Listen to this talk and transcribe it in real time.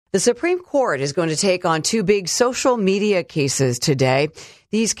The Supreme Court is going to take on two big social media cases today.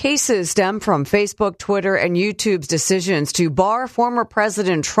 These cases stem from Facebook, Twitter, and YouTube's decisions to bar former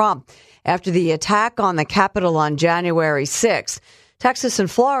President Trump after the attack on the Capitol on January 6th. Texas and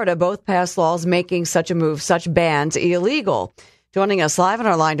Florida both passed laws making such a move, such bans, illegal. Joining us live on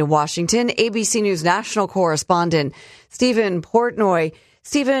our line to Washington, ABC News national correspondent Stephen Portnoy.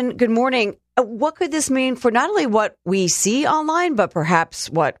 Stephen, good morning. What could this mean for not only what we see online, but perhaps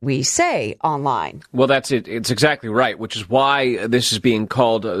what we say online? Well, that's it. It's exactly right, which is why this is being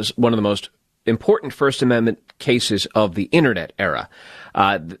called one of the most important First Amendment cases of the Internet era.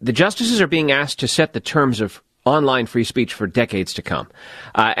 The justices are being asked to set the terms of online free speech for decades to come.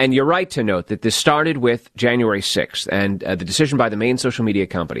 And you're right to note that this started with January 6th and the decision by the main social media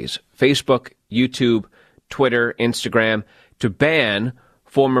companies, Facebook, YouTube, Twitter, Instagram, to ban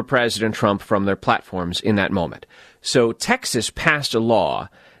former President Trump from their platforms in that moment. So Texas passed a law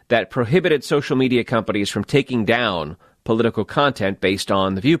that prohibited social media companies from taking down political content based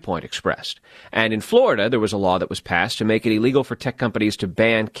on the viewpoint expressed. And in Florida, there was a law that was passed to make it illegal for tech companies to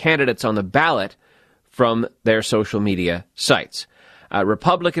ban candidates on the ballot from their social media sites.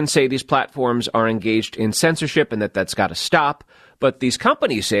 Republicans say these platforms are engaged in censorship and that that's got to stop. But these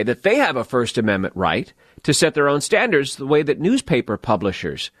companies say that they have a First Amendment right to set their own standards the way that newspaper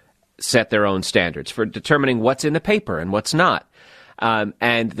publishers set their own standards for determining what's in the paper and what's not.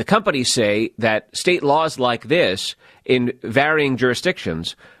 And the companies say that state laws like this in varying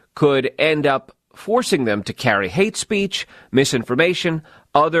jurisdictions could end up forcing them to carry hate speech, misinformation,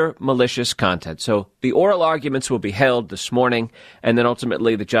 other malicious content. So the oral arguments will be held this morning, and then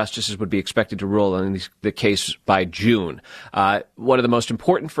ultimately the justices would be expected to rule on the case by June. One of the most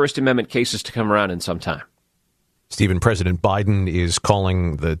important First Amendment cases to come around in some time. Stephen, President Biden is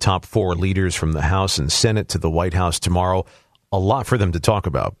calling the top four leaders from the House and Senate to the White House tomorrow. A lot for them to talk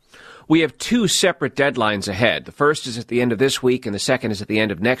about. We have two separate deadlines ahead. The first is at the end of this week, and the second is at the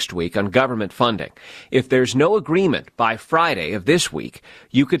end of next week on government funding. If there's no agreement by Friday of this week,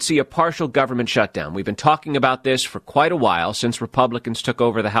 you could see a partial government shutdown. We've been talking about this for quite a while, since Republicans took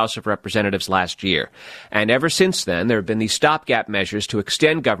over the House of Representatives last year. And ever since then, there have been these stopgap measures to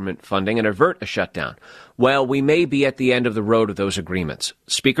extend government funding and avert a shutdown. Well, we may be at the end of the road of those agreements.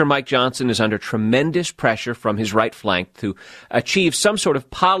 Speaker Mike Johnson is under tremendous pressure from his right flank to achieve some sort of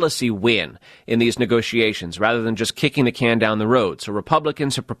policy win in these negotiations rather than just kicking the can down the road. So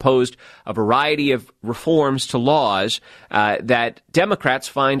Republicans have proposed a variety of reforms to laws that Democrats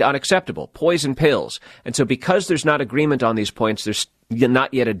find unacceptable, poison pills. And so because there's not agreement on these points, there's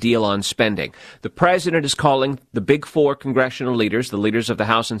not yet a deal on spending. The president is calling the big four congressional leaders, the leaders of the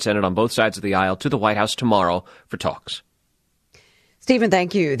House and Senate on both sides of the aisle, to the White House tomorrow for talks. Stephen,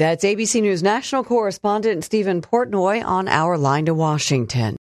 thank you. That's ABC News national correspondent Stephen Portnoy on our line to Washington.